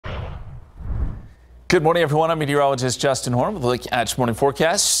Good morning, everyone. I'm meteorologist Justin Horn with a look at morning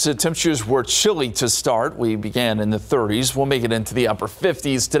forecasts. Temperatures were chilly to start. We began in the 30s. We'll make it into the upper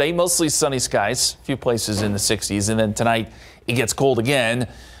 50s. Today, mostly sunny skies, a few places in the 60s. And then tonight, it gets cold again.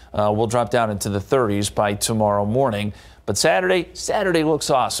 We'll drop down into the 30s by tomorrow morning. But Saturday looks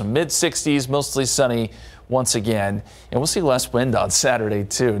awesome. Mid-60s, mostly sunny once again. And we'll see less wind on Saturday,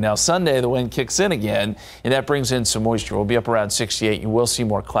 too. Now, Sunday, the wind kicks in again, and that brings in some moisture. We'll be up around 68. You will see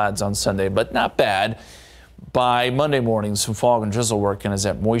more clouds on Sunday, but not bad. By Monday morning, some fog and drizzle working as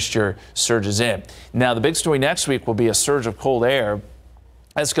that moisture surges in. Now, the big story next week will be a surge of cold air.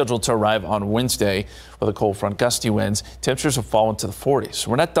 That's scheduled to arrive on Wednesday with a cold front, gusty winds. Temperatures will fall into the 40s.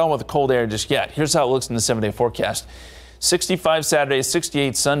 We're not done with the cold air just yet. Here's how it looks in the 7-day forecast. 65 Saturday,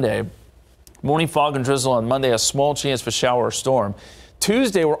 68 Sunday. Morning fog and drizzle on Monday, a small chance for shower or storm.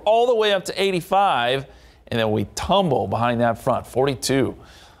 Tuesday, we're all the way up to 85, and then we tumble behind that front, 42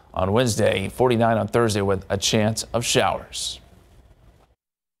 on Wednesday, 49 on Thursday with a chance of showers.